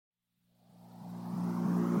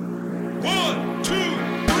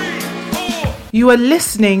You are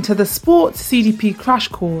listening to the Sports CDP Crash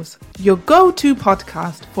Course, your go-to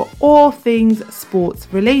podcast for all things sports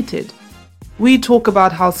related. We talk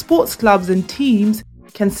about how sports clubs and teams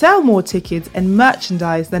can sell more tickets and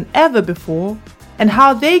merchandise than ever before, and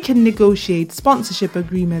how they can negotiate sponsorship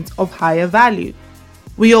agreements of higher value.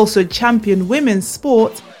 We also champion women's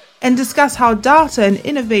sport and discuss how data and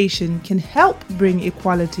innovation can help bring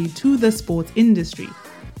equality to the sports industry.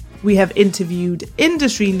 We have interviewed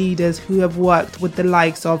industry leaders who have worked with the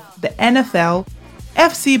likes of the NFL,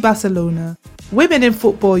 FC Barcelona, Women in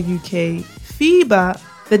Football UK, FIBA,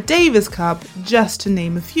 the Davis Cup, just to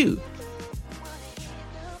name a few.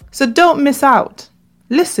 So don't miss out.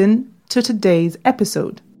 Listen to today's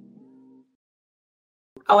episode.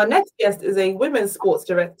 Our next guest is a women's sports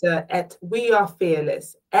director at We Are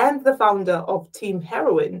Fearless and the founder of Team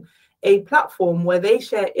Heroine, a platform where they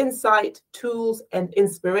share insight, tools, and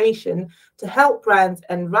inspiration to help brands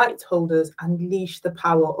and rights holders unleash the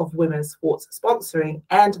power of women's sports sponsoring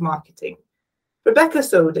and marketing. Rebecca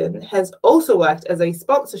Sowden has also worked as a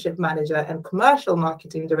sponsorship manager and commercial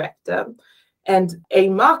marketing director and a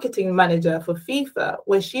marketing manager for FIFA,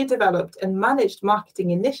 where she developed and managed marketing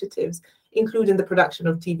initiatives, including the production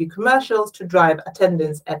of TV commercials to drive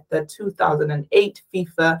attendance at the 2008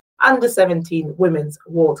 FIFA Under-17 Women's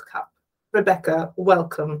World Cup. Rebecca,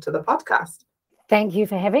 welcome to the podcast. Thank you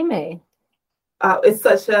for having me. It's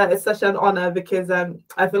such an honor because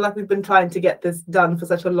I feel like we've been trying to get this done for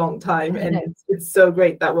such a long time, and it's so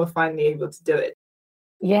great that we're finally able to do it.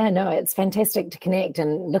 Yeah, no, it's fantastic to connect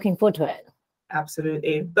and looking forward to it.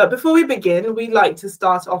 Absolutely. But before we begin, we like to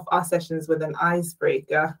start off our sessions with an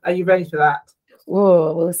icebreaker. Are you ready for that?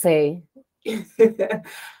 Oh, we'll see. Well,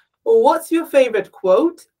 what's your favorite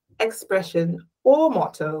quote, expression, or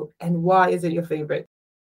motto, and why is it your favorite?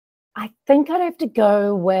 I think I'd have to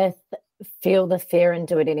go with feel the fear and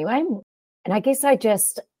do it anyway. And I guess I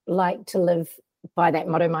just like to live by that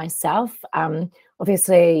motto myself.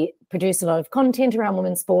 Obviously, produce a lot of content around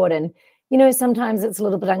women's sport, and sometimes it's a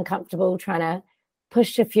little bit uncomfortable trying to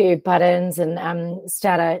push a few buttons and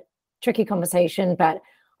start a tricky conversation. But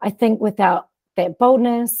I think without that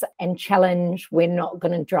boldness and challenge, we're not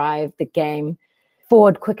going to drive the game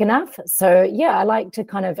forward quick enough. So yeah, I like to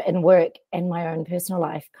kind of in work and my own personal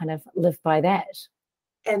life kind of live by that.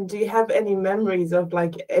 And do you have any memories of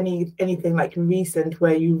like anything like recent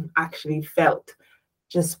where you actually felt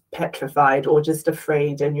just petrified or just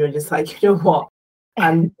afraid and you're just like, you know what,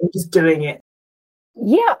 I'm just doing it?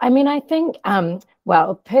 Yeah, I mean, I think,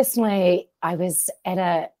 well, personally, I was at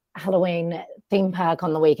a Halloween theme park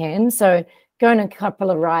on the weekend, so going a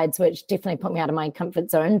couple of rides, which definitely put me out of my comfort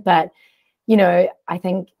zone. But I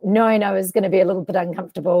think knowing I was going to be a little bit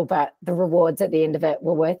uncomfortable, but the rewards at the end of it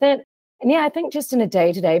were worth it. And yeah, I think just in a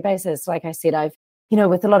day-to-day basis, like I said, I've,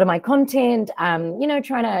 with a lot of my content,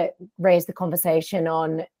 trying to raise the conversation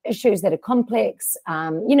on issues that are complex,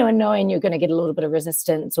 and knowing you're going to get a little bit of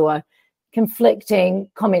resistance or conflicting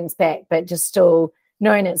comments back, but just still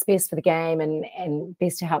knowing it's best for the game and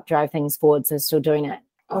best to help drive things forward. So still doing it.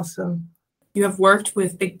 Awesome. You have worked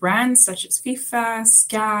with big brands such as FIFA,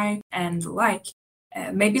 Sky, and the like.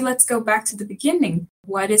 Maybe let's go back to the beginning.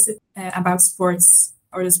 What is it about sports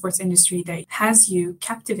or the sports industry that has you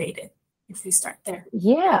captivated, if we start there?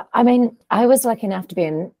 Yeah, I mean, I was lucky enough to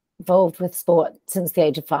be involved with sport since the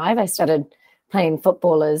age of 5. I started playing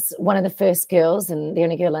football as one of the first girls and the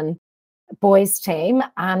only girl in a boys' team.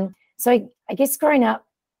 So I guess growing up,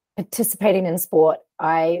 participating in sport,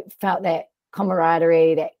 I felt that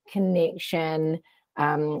camaraderie, that connection,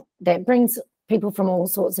 that brings people from all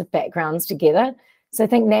sorts of backgrounds together. So I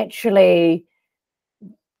think naturally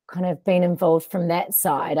kind of being involved from that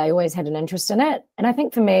side, I always had an interest in it. And I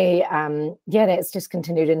think for me, that's just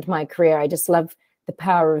continued into my career. I just love the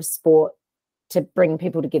power of sport to bring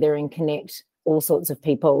people together and connect all sorts of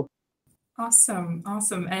people. Awesome.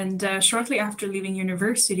 And shortly after leaving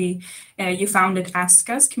university, you founded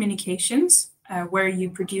Askas Communications, where you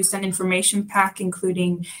produced an information pack,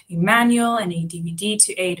 including a manual and a DVD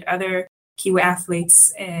to aid other Kiwi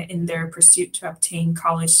athletes in their pursuit to obtain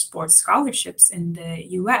college sports scholarships in the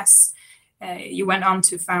US. You went on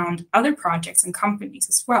to found other projects and companies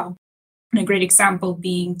as well. And a great example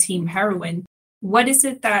being Team Heroine. What is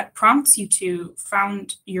it that prompts you to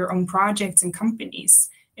found your own projects and companies?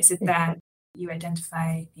 Is it that you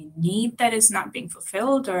identify a need that is not being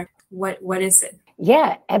fulfilled, or what is it?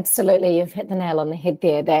 Yeah, absolutely. You've hit the nail on the head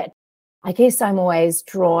there. That I guess I'm always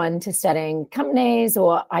drawn to studying companies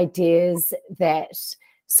or ideas that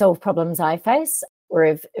solve problems I face or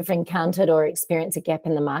have encountered or experienced a gap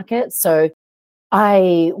in the market. So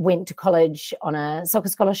I went to college on a soccer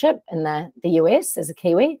scholarship in the US as a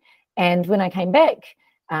Kiwi. And when I came back,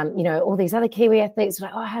 all these other Kiwi athletes were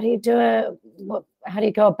like, oh, how do you do it? How do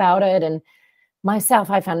you go about it? And myself,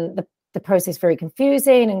 I found the process very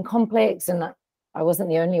confusing and complex. And I wasn't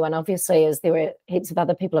the only one, obviously, as there were heaps of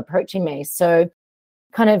other people approaching me. So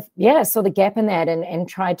kind of, saw the gap in that and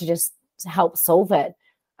tried to just help solve it.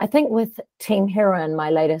 I think with Team Heroine, my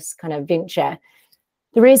latest kind of venture,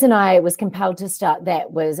 the reason I was compelled to start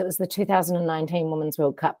that was it was the 2019 Women's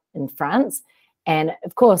World Cup in France. And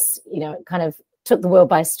of course, it kind of took the world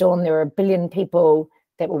by storm. There were 1 billion people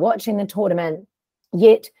that were watching the tournament.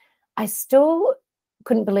 Yet I still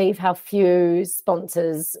couldn't believe how few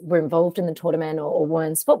sponsors were involved in the tournament or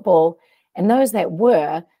women's football. And those that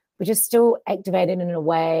were just still activated in a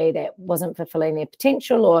way that wasn't fulfilling their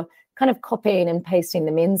potential or kind of copying and pasting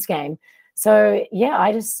the men's game. So,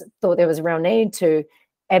 I just thought there was a real need to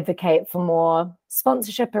advocate for more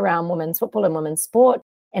sponsorship around women's football and women's sport,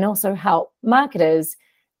 and also help marketers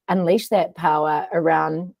unleash that power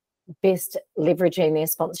around best leveraging their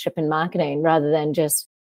sponsorship and marketing rather than just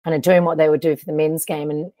kind of doing what they would do for the men's game,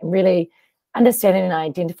 and really understanding and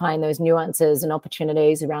identifying those nuances and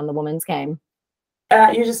opportunities around the women's game.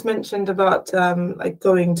 You just mentioned about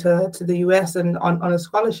going to the US and on a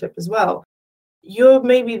scholarship as well. You're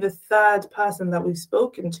maybe the third person that we've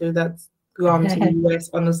spoken to that's gone to the US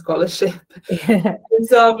on a scholarship. And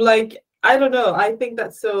so I'm like, I don't know. I think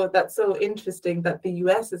that's so interesting that the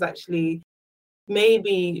US is actually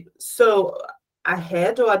maybe so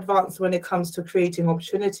ahead or advanced when it comes to creating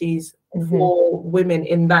opportunities for women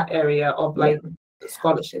in that area of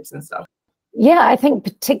scholarships and stuff. Yeah, I think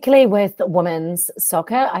particularly with women's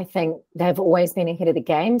soccer, I think they've always been ahead of the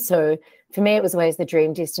game. So for me, it was always the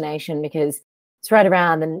dream destination because it's right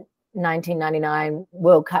around the 1999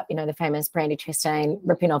 World Cup, the famous Brandy Chastain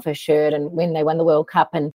ripping off her shirt and when they won the World Cup.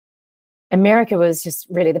 And America was just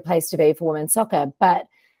really the place to be for women's soccer. But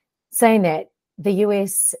saying that, the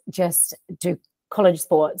US just do college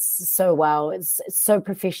sports so well. It's so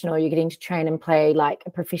professional. You're getting to train and play like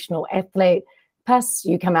a professional athlete. Plus,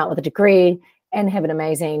 you come out with a degree and have an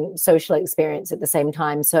amazing social experience at the same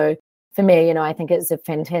time. So for me, I think it's a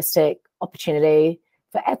fantastic opportunity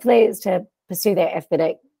for athletes to pursue their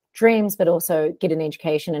athletic dreams, but also get an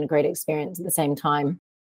education and a great experience at the same time.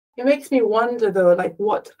 It makes me wonder, though,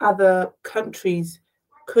 what other countries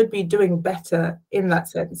could be doing better in that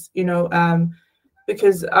sense,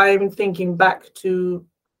 because I'm thinking back to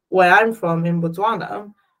where I'm from in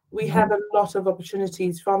Botswana. We have a lot of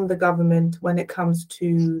opportunities from the government when it comes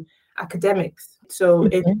to academics. So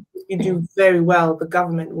if you do very well, the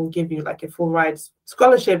government will give you a full ride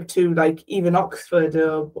scholarship to even Oxford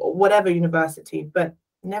or whatever university, but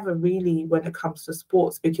never really when it comes to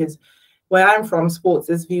sports, because where I'm from, sports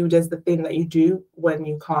is viewed as the thing that you do when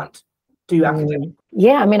you can't do academics.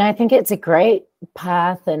 Yeah, I think it's a great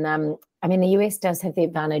path. And the US does have the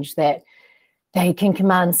advantage that they can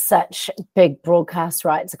command such big broadcast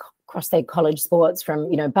rights across their college sports from,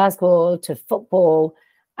 basketball to football.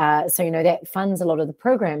 So, that funds a lot of the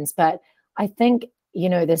programs. But I think,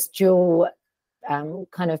 this dual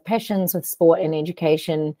kind of passions with sport and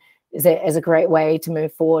education is a great way to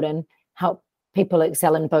move forward and help people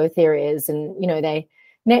excel in both areas. And, they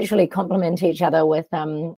naturally complement each other with,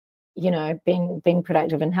 being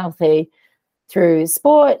productive and healthy through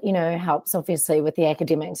sport, helps obviously with the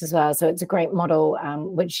academics as well. So it's a great model,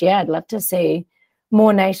 which, I'd love to see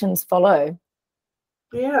more nations follow.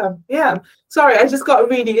 Yeah. Sorry, I just got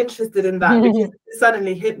really interested in that because it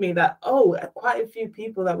suddenly hit me that, quite a few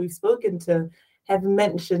people that we've spoken to have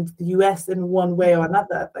mentioned the US in one way or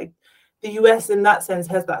another. The US in that sense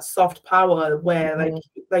has that soft power where,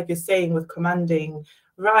 like you're saying, with commanding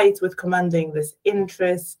rights, with commanding this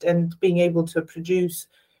interest and being able to produce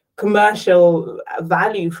commercial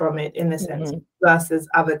value from it in a sense versus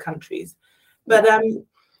other countries. But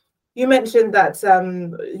you mentioned that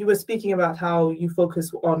you were speaking about how you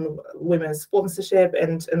focus on women's sponsorship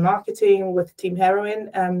and marketing with Team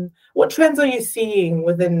Heroine. What trends are you seeing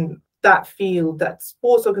within that field that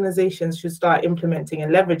sports organizations should start implementing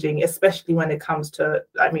and leveraging, especially when it comes to,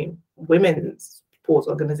 women's sports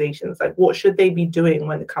organizations? What should they be doing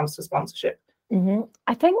when it comes to sponsorship?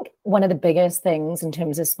 I think one of the biggest things in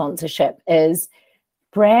terms of sponsorship is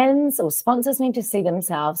brands or sponsors need to see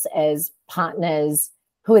themselves as partners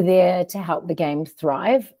who are there to help the game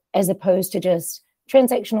thrive, as opposed to just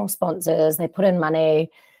transactional sponsors. They put in money,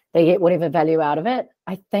 they get whatever value out of it.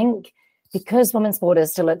 I think because women's sport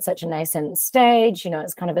is still at such a nascent stage,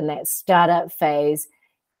 it's kind of in that startup phase,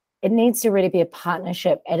 it needs to really be a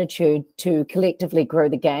partnership attitude to collectively grow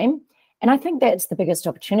the game. And I think that's the biggest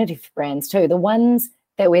opportunity for brands too. The ones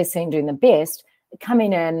that we're seeing doing the best are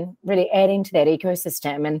coming in, really adding to that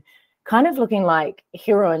ecosystem and kind of looking like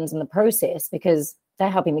heroines in the process because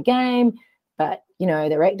they're helping the game, but,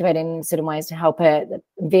 they're activating in certain ways to help it, they're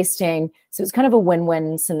investing. So it's kind of a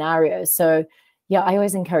win-win scenario. So, yeah, I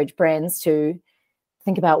always encourage brands to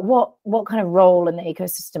think about what kind of role in the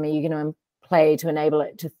ecosystem are you going to play to enable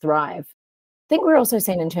it to thrive. I think we're also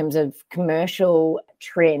seeing in terms of commercial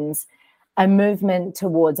trends, a movement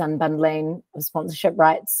towards unbundling of sponsorship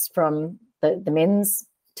rights from the men's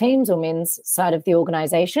teams or men's side of the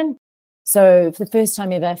organization. So for the first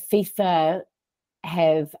time ever, FIFA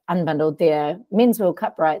have unbundled their Men's World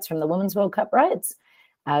Cup rights from the Women's World Cup rights.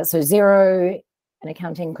 So Xero, an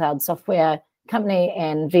accounting cloud software company,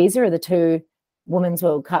 and Visa are the two Women's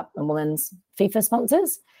World Cup and Women's FIFA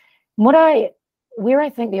sponsors. Where I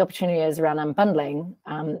think the opportunity is around unbundling,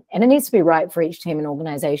 and it needs to be right for each team and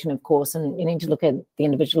organization, of course, and you need to look at the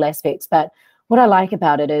individual aspects. But what I like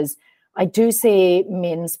about it is I do see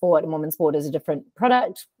men's sport and women's sport as a different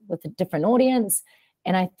product with a different audience.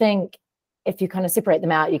 And I think if you kind of separate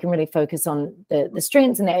them out, you can really focus on the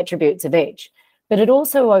strengths and the attributes of each. But it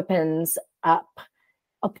also opens up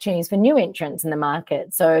opportunities for new entrants in the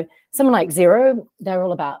market. So someone like Xero, they're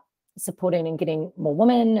all about supporting and getting more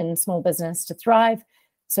women and small business to thrive.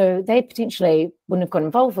 So they potentially wouldn't have got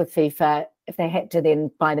involved with FIFA if they had to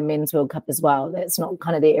then buy the Men's World Cup as well. That's not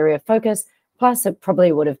kind of their area of focus. Plus, it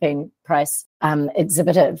probably would have been price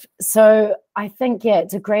exhibitive. So I think,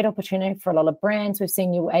 it's a great opportunity for a lot of brands. We've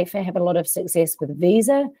seen UEFA have a lot of success with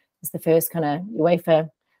Visa. It's the first kind of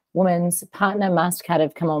UEFA women's partner. MasterCard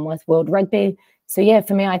have come on with World Rugby. So,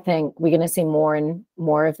 for me, I think we're going to see more and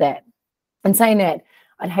more of that. And saying that,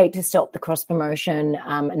 I'd hate to stop the cross-promotion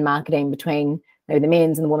and marketing between the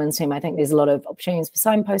men's and the women's team. I think there's a lot of opportunities for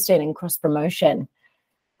signposting and cross-promotion.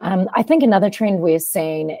 I think another trend we're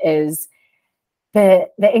seeing is the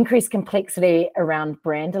increased complexity around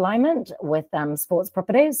brand alignment with sports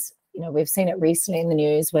properties. We've seen it recently in the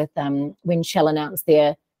news with when Shell announced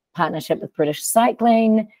their partnership with British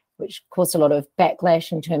Cycling, which caused a lot of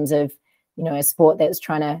backlash in terms of, a sport that's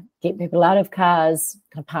trying to get people out of cars,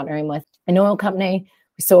 kind of partnering with an oil company.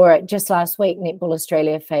 We saw it just last week, Netball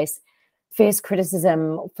Australia face fierce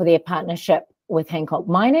criticism for their partnership with Hancock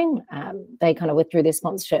Mining. They kind of withdrew their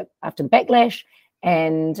sponsorship after the backlash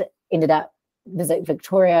and ended up Visit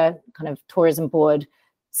Victoria, kind of tourism board,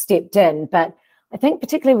 stepped in. But I think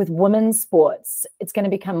particularly with women's sports, it's going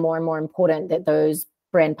to become more and more important that those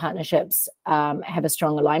brand partnerships have a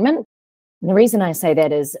strong alignment. And the reason I say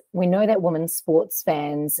that is we know that women's sports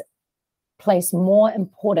fans place more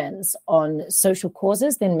importance on social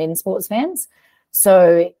causes than men's sports fans.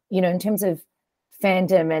 So, in terms of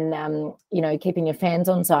fandom and, keeping your fans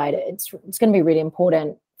on side, it's going to be really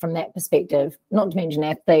important from that perspective, not to mention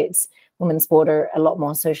athletes. Women's sport are a lot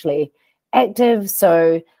more socially active.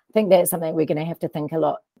 So I think that's something we're going to have to think a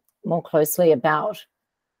lot more closely about.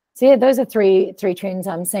 So those are three trends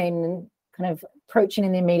I'm seeing kind of approaching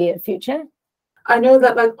in the immediate future. I know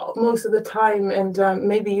that most of the time, and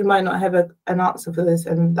maybe you might not have an answer for this,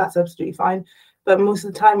 and that's absolutely fine. But most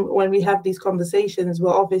of the time when we have these conversations,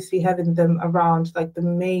 we're obviously having them around the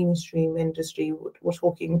mainstream industry. We're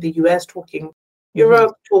talking the US, talking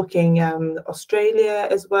Europe, talking Australia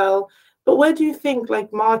as well. But where do you think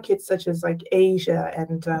markets such as Asia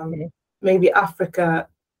and maybe Africa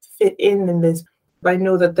fit in this? I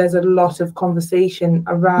know that there's a lot of conversation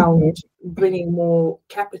around bringing more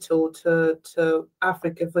capital to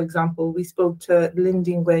Africa. For example, we spoke to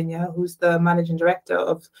Lindy Ngwenya, who's the managing director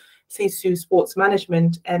of Sisu Sports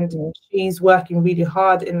Management, and she's working really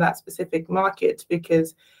hard in that specific market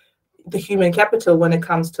because the human capital when it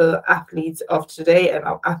comes to athletes of today and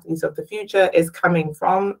athletes of the future is coming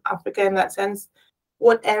from Africa in that sense.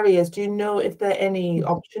 What areas do you know if there are any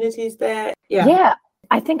opportunities there? Yeah,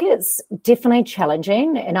 I think it's definitely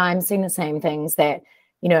challenging. And I'm seeing the same things that,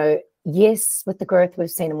 yes, with the growth we've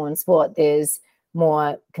seen in women's sport, there's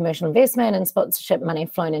more commercial investment and sponsorship money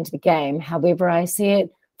flowing into the game. However, I see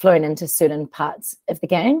it flowing into certain parts of the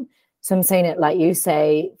game. So I'm seeing it, like you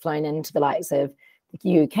say, flowing into the likes of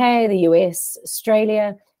the UK, the US,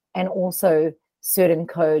 Australia, and also certain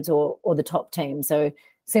codes or the top teams. So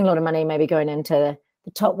seeing a lot of money maybe going into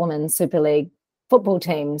the top women's Super League football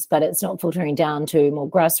teams, but it's not filtering down to more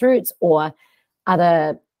grassroots or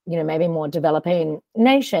other, maybe more developing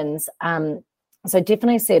nations. So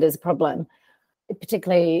definitely see it as a problem,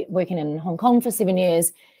 particularly working in Hong Kong for 7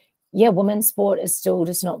 years. Yeah, women's sport is still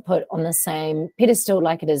just not put on the same pedestal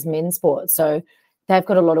like it is men's sport. So they've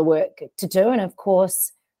got a lot of work to do. And of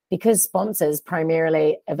course, because sponsors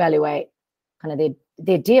primarily evaluate kind of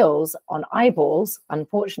their deals on eyeballs,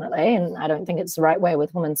 unfortunately, and I don't think it's the right way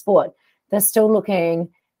with women's sport, they're still looking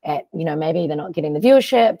at, maybe they're not getting the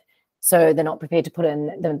viewership, so they're not prepared to put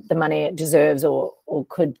in the money it deserves or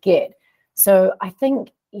could get. So I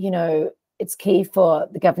think, it's key for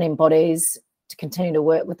the governing bodies to continue to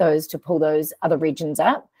work with those to pull those other regions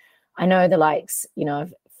up. I know the likes,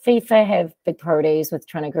 FIFA have big priorities with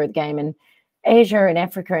trying to grow the game in Asia and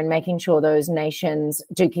Africa and making sure those nations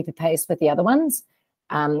do keep a pace with the other ones.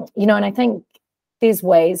 And I think there's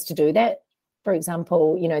ways to do that. For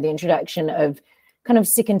example, the introduction of kind of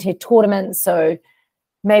second-tier tournaments. So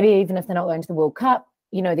maybe even if they're not going to the World Cup,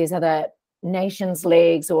 there's other nations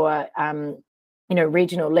leagues or,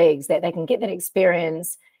 regional leagues that they can get that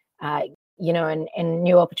experience, and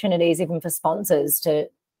new opportunities even for sponsors to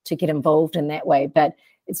get involved in that way. But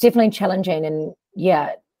it's definitely challenging. And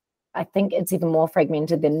yeah, I think it's even more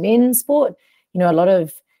fragmented than men's sport. A lot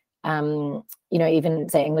of, even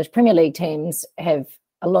say English Premier League teams have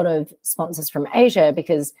a lot of sponsors from Asia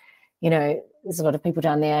because, there's a lot of people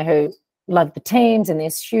down there who love the teams and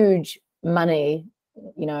there's huge money,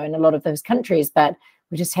 in a lot of those countries, but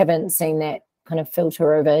we just haven't seen that kind of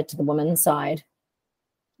filter over to the women's side.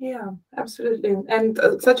 Yeah, absolutely. And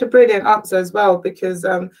such a brilliant answer as well, because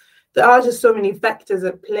there are just so many factors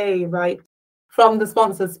at play, right? From the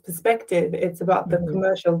sponsor's perspective, it's about the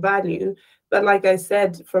commercial value. But like I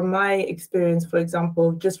said, from my experience, for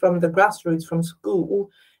example, just from the grassroots, from school,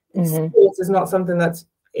 sports is not something that's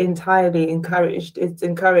entirely encouraged. It's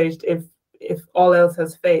encouraged if all else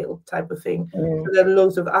has failed, type of thing. So there are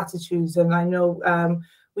loads of attitudes. And I know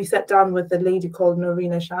we sat down with a lady called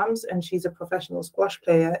Norina Shams, and she's a professional squash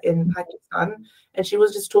player in Pakistan. And she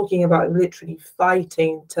was just talking about literally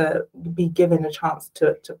fighting to be given a chance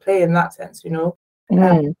to play in that sense,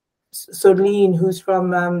 Soline, who's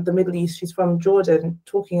from the Middle East, she's from Jordan,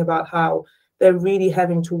 talking about how they're really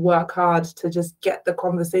having to work hard to just get the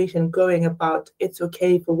conversation going about it's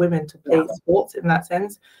okay for women to play sports in that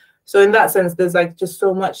sense. So in that sense, there's like just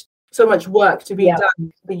so much work to be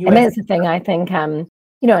done. And that's the thing, I think,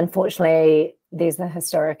 unfortunately, there's the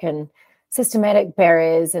historic and systematic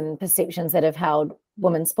barriers and perceptions that have held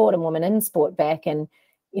women's sport and women in sport back. And,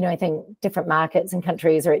 I think different markets and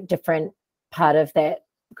countries are at different part of that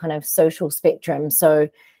kind of social spectrum. So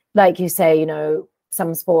like you say,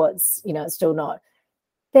 some sports, it's still not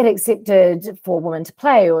that accepted for women to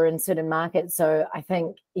play or in certain markets. So I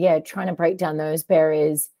think, trying to break down those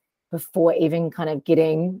barriers before even kind of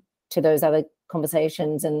getting to those other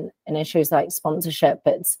conversations and issues like sponsorship.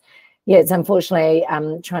 It's unfortunately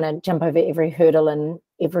trying to jump over every hurdle, and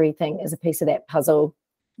everything is a piece of that puzzle.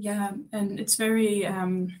 Yeah, and it's very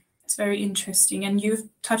interesting. And you've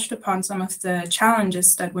touched upon some of the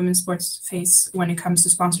challenges that women's sports face when it comes to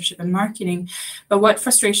sponsorship and marketing. But what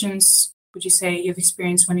frustrations would you say you've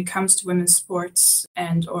experienced when it comes to women's sports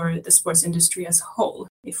and or the sports industry as a whole,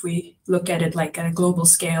 if we look at it like at a global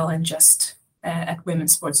scale and just at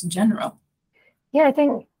women's sports in general? Yeah, I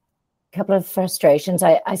think a couple of frustrations.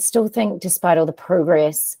 I still think despite all the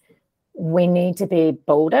progress, we need to be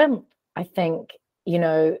bolder. I think,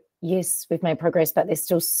 yes, we've made progress, but there's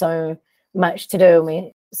still so much to do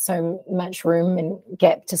and so much room and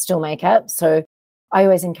gap to still make up. So I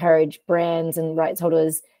always encourage brands and rights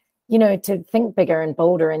holders, to think bigger and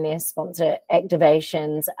bolder in their sponsor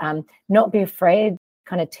activations, not be afraid,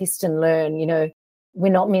 kind of test and learn. We're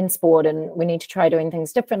not men's sport and we need to try doing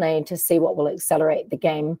things differently to see what will accelerate the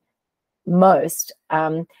game most.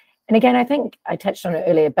 And again, I think I touched on it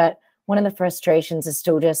earlier, but one of the frustrations is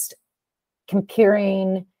still just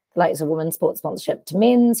comparing the likes of women's sports sponsorship to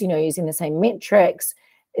men's, using the same metrics.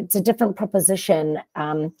 It's a different proposition.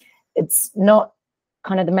 It's not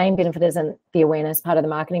kind of the main benefit isn't the awareness part of the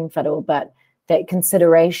marketing funnel, but that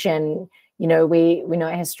consideration. We know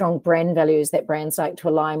it has strong brand values that brands like to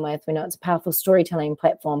align with. We know it's a powerful storytelling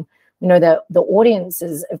platform. We know that the audience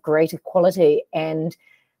is of greater quality and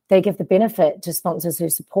they give the benefit to sponsors who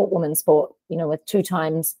support women's sport, with 2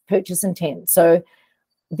 times purchase intent. So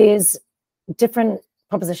there's different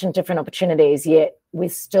proposition, different opportunities, yet we're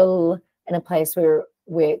still in a place where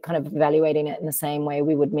we're kind of evaluating it in the same way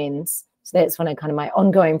we would men's. So that's one of kind of my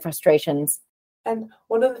ongoing frustrations. And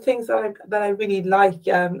one of the things that I really like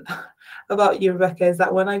about you, Rebecca, is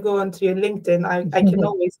that when I go onto your LinkedIn, I can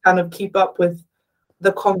always kind of keep up with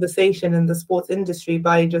the conversation in the sports industry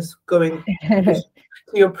by just going to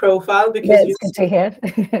your profile, because good to hear.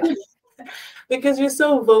 Because you're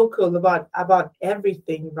so vocal about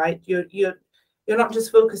everything, right? You're not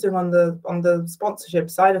just focusing on the sponsorship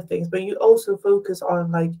side of things, but you also focus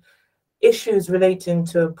on like issues relating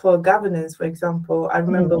to poor governance. For example, I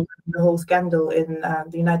remember the whole scandal in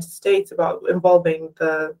the United States about involving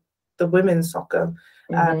the women's soccer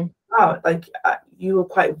out, like you were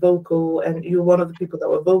quite vocal, and you were one of the people that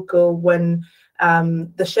were vocal when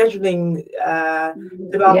the scheduling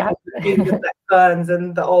development between the Black Ferns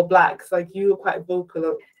and the All Blacks. Like you were quite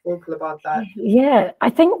vocal about that. Yeah, I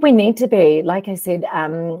think we need to be. Like I said,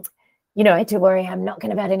 you know, I had to worry I'm not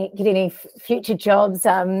going to get any future jobs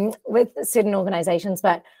with certain organizations,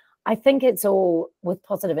 but I think it's all with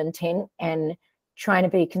positive intent and trying to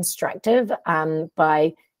be constructive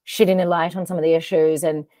by shedding a light on some of the issues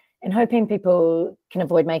and hoping people can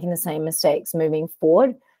avoid making the same mistakes moving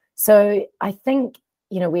forward. So I think,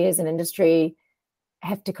 you know, we as an industry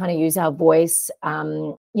have to kind of use our voice.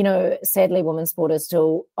 You know, sadly, women's sport is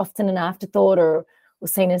still often an afterthought or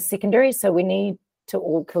seen as secondary. So we need to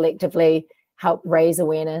all collectively help raise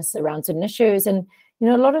awareness around certain issues. And, you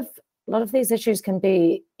know, a lot of these issues can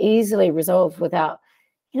be easily resolved without,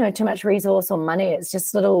 you know, too much resource or money. It's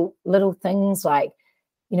just little things like,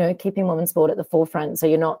 you know, keeping women's sport at the forefront. So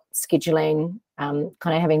you're not scheduling, kind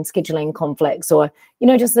of having scheduling conflicts, or, you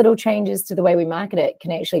know, just little changes to the way we market it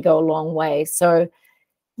can actually go a long way. So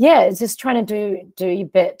yeah, it's just trying to do your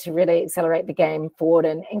bit to really accelerate the game forward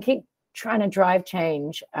and keep trying to drive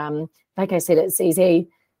change. Like I said, it's easy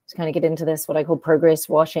to kind of get into this, what I call progress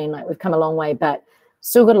washing. Like we've come a long way, but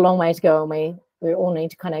still got a long way to go. And we all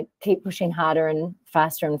need to kind of keep pushing harder and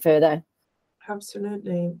faster and further.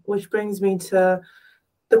 Absolutely. Which brings me to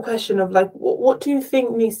the question of like, what do you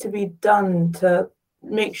think needs to be done to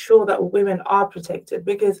make sure that women are protected?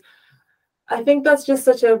 Because I think that's just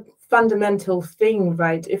such a fundamental thing,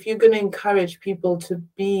 right? If you're going to encourage people to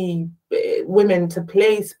be women to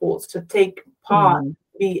play sports, to take part,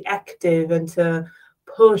 be active, and to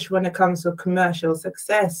push when it comes to commercial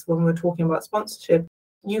success, when we're talking about sponsorship,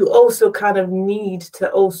 you also kind of need to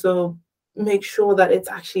also make sure that it's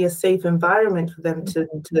actually a safe environment for them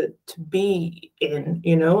to be in,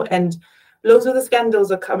 you know. And loads of the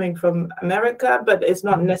scandals are coming from America, but it's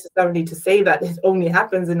not necessarily to say that it only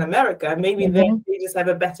happens in America. Maybe they just have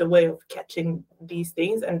a better way of catching these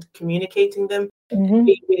things and communicating them, being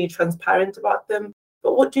really transparent about them.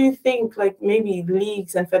 But what do you think, like maybe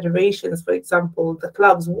leagues and federations, for example, the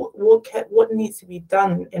clubs, what needs to be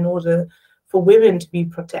done in order for women to be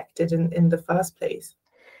protected in the first place?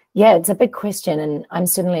 Yeah, it's a big question, and I'm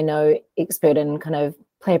certainly no expert in kind of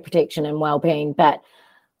player protection and well-being, but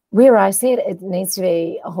where I see it, it needs to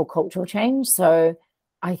be a whole cultural change. So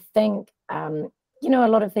I think, you know, a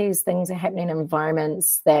lot of these things are happening in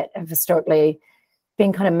environments that have historically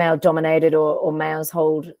been kind of male-dominated or males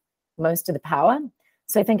hold most of the power.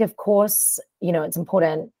 So I think, of course, you know, it's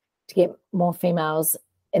important to get more females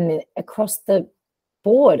across the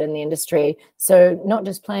board in the industry. So not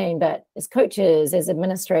just playing, but as coaches, as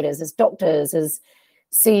administrators, as doctors, as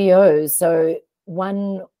CEOs. So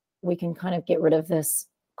one, we can kind of get rid of this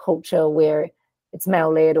culture where it's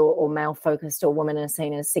male-led or male-focused, or women are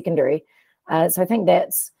seen as secondary. So I think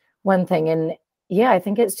that's one thing. And yeah, I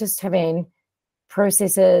think it's just having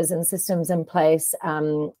processes and systems in place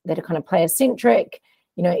that are kind of player-centric,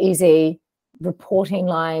 you know, easy reporting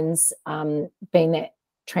lines, being that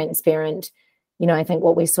transparent. You know, I think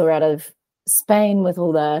what we saw out of Spain with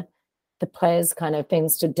all the players kind of being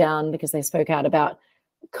stood down because they spoke out about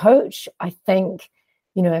coach, I think,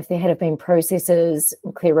 you know, if there had been processes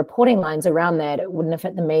and clear reporting lines around that, it wouldn't have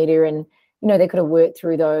hit the media, and, you know, they could have worked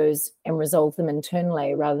through those and resolved them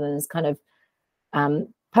internally rather than this kind of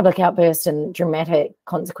public outburst and dramatic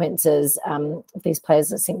consequences of these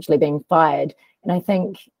players essentially being fired. And I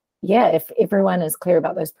think, yeah, if everyone is clear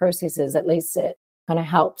about those processes, at least it kind of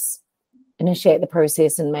helps initiate the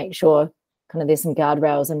process and make sure kind of there's some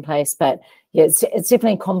guardrails in place. But yeah, it's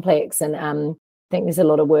definitely complex, and I think there's a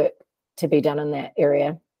lot of work to be done in that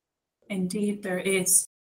area. Indeed, there is.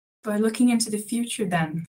 But looking into the future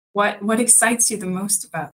then, what excites you the most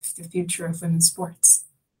about the future of women's sports?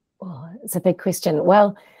 Oh, it's a big question.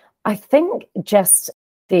 Well, I think just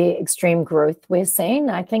the extreme growth we're seeing.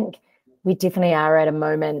 I think we definitely are at a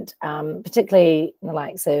moment, particularly in the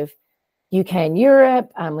likes of UK and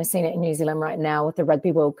Europe. We're seeing it in New Zealand right now with the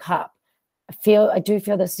Rugby World Cup. I do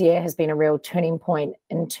feel this year has been a real turning point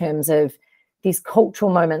in terms of these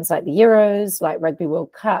cultural moments like the Euros, like Rugby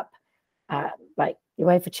World Cup, like the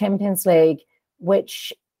UEFA Champions League,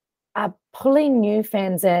 which are pulling new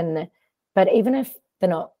fans in. But even if they're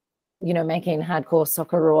not, you know, making hardcore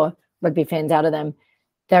soccer or rugby fans out of them,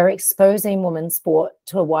 they're exposing women's sport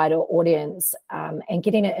to a wider audience and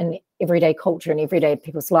getting it in everyday culture and everyday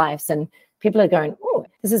people's lives. And people are going, oh,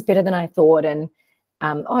 this is better than I thought. And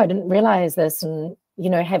oh, I didn't realize this. And, you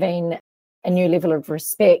know, having a new level of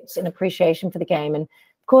respect and appreciation for the game. And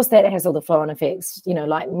of course, that has all the flow-on effects, you know,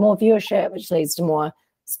 like more viewership, which leads to more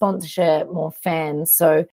sponsorship, more fans.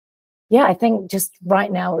 So yeah, I think just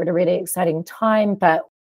right now we're at a really exciting time, but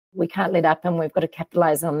we can't let up and we've got to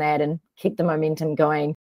capitalize on that and keep the momentum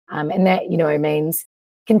going. And that, means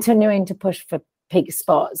continuing to push for peak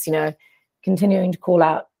spots, continuing to call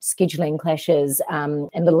out scheduling clashes and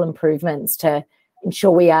little improvements to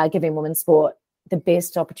ensure we are giving women's sport the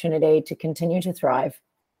best opportunity to continue to thrive.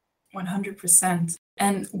 100%.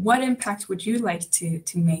 And what impact would you like to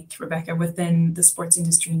make, Rebecca, within the sports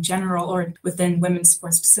industry in general or within women's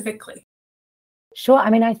sports specifically? Sure. I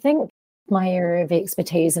mean, I think my area of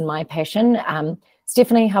expertise and my passion is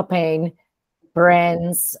definitely helping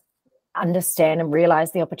brands understand and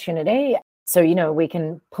realize the opportunity. So, we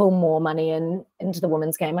can pull more money into the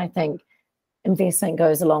women's game. I think investment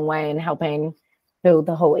goes a long way in helping build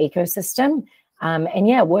the whole ecosystem.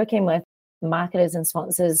 Working with marketers and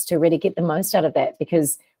sponsors to really get the most out of that,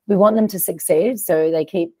 because we want them to succeed. So they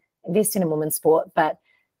keep investing in women's sport, but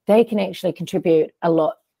they can actually contribute a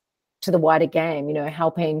lot to the wider game,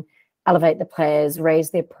 helping elevate the players, raise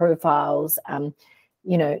their profiles,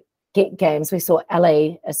 get games. We saw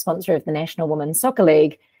LA, a sponsor of the National Women's Soccer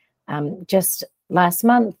League, just last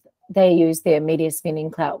month, they used their media spending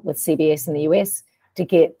clout with CBS in the US to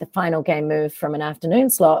get the final game moved from an afternoon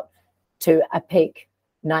slot to a peak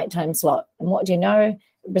nighttime slot. And what do you know? It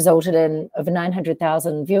resulted in over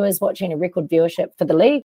 900,000 viewers watching, a record viewership for the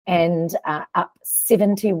league, and up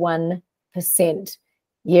 71%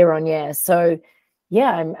 year on year. So,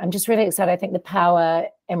 I'm just really excited. I think the power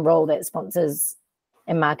and role that sponsors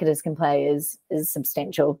and marketers can play is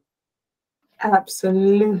substantial.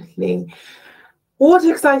 Absolutely. What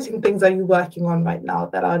exciting things are you working on right now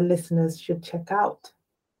that our listeners should check out?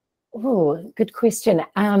 Oh, good question.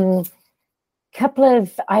 I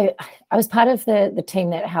was part of the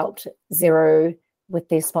team that helped Zero with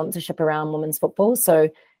their sponsorship around women's football. So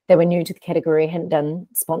they were new to the category, hadn't done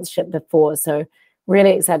sponsorship before. So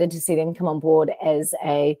really excited to see them come on board as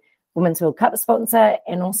a Women's World Cup sponsor,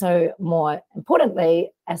 and also more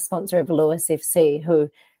importantly, a sponsor of Lewis FC, who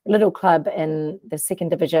a little club in the second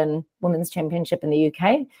division women's championship in the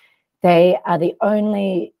UK. They are the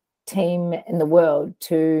only team in the world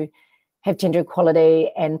to have gender equality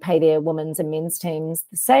and pay their women's and men's teams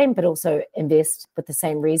the same, but also invest with the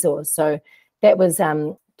same resource. So that was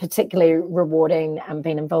particularly rewarding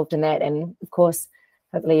being involved in that. And of course,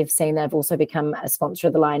 hopefully you've seen they've also become a sponsor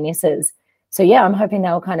of the Lionesses. So I'm hoping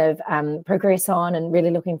they'll kind of progress on, and really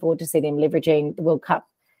looking forward to see them leveraging the World Cup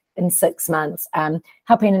in 6 months,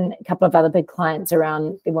 helping a couple of other big clients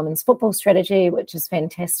around the women's football strategy, which is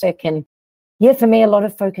fantastic. And for me, a lot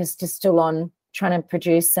of focus just still on trying to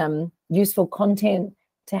produce some useful content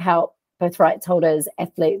to help both rights holders,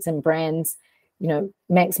 athletes and brands,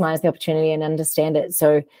 maximize the opportunity and understand it.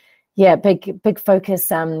 So big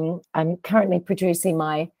focus. I'm currently producing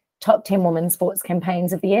my top 10 women's sports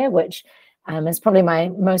campaigns of the year, which is probably my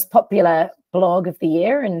most popular blog of the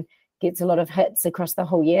year and gets a lot of hits across the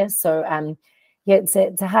whole year. So it's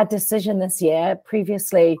a hard decision this year.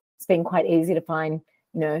 Previously, it's been quite easy to find,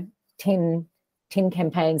 10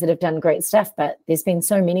 campaigns that have done great stuff, but there's been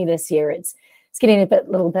so many this year. It's getting a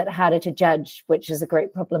little bit harder to judge, which is a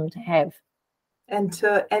great problem to have. And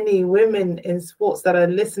to any women in sports that are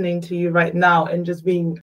listening to you right now and just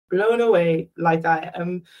being blown away like I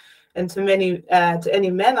am, and to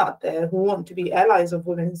any men out there who want to be allies of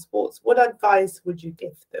women in sports, what advice would you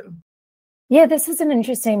give them? Yeah, this is an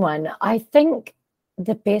interesting one. I think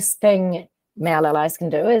the best thing male allies can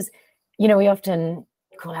do is, we often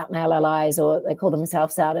call out male allies, or they call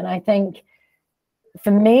themselves out. And I think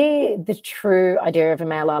for me, the true idea of a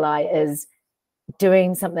male ally is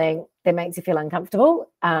doing something that makes you feel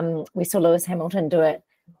uncomfortable. We saw Lewis Hamilton do it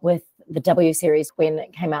with the W Series when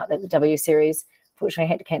it came out that the W Series fortunately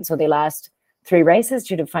had to cancel their last 3 races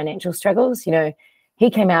due to financial struggles. He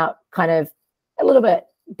came out kind of a little bit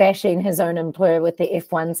bashing his own employer with the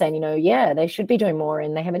F1, saying, they should be doing more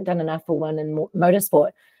and they haven't done enough for women in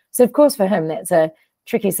motorsport. So of course for him, that's a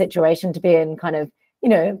tricky situation to be in, kind of,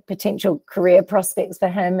 potential career prospects for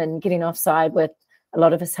him and getting offside with a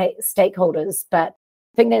lot of his stakeholders. But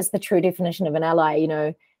I think that's the true definition of an ally,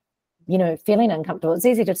 feeling uncomfortable. It's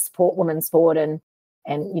easy to support women's sport and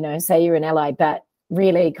say you're an ally, but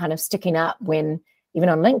really kind of sticking up when, even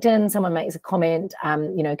on LinkedIn, someone makes a comment,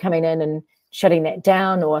 coming in and shutting that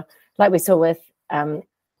down. Or like we saw with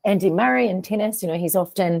Andy Murray in tennis, he's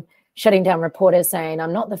often shutting down reporters saying,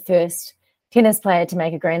 I'm not the first tennis player to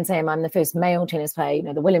make a Grand Slam, I'm the first male tennis player.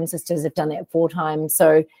 The Williams sisters have done that 4 times.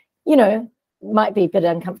 So, might be a bit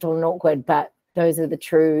uncomfortable and awkward, but those are the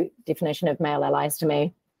true definition of male allies to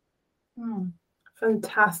me.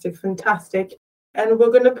 Fantastic. And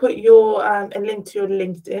we're going to put your a link to your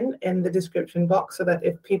LinkedIn in the description box so that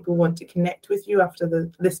if people want to connect with you after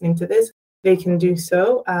listening to this, they can do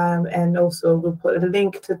so. And also we'll put a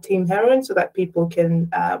link to Team Heroine so that people can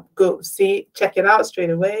check it out straight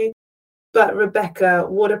away. But Rebecca,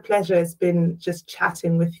 what a pleasure it's been just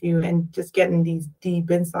chatting with you and just getting these deep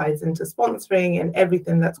insights into sponsoring and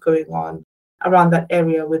everything that's going on around that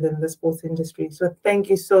area within the sports industry. So thank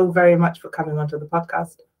you so very much for coming onto the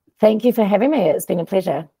podcast. Thank you for having me. It's been a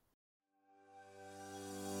pleasure.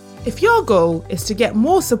 If your goal is to get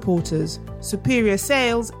more supporters, superior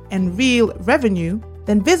sales, and real revenue,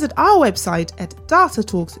 then visit our website at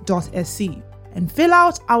datatalks.sc and fill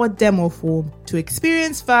out our demo form to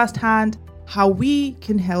experience firsthand how we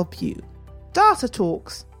can help you. Data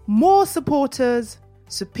Talks, more supporters,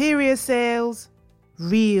 superior sales,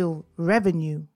 real revenue.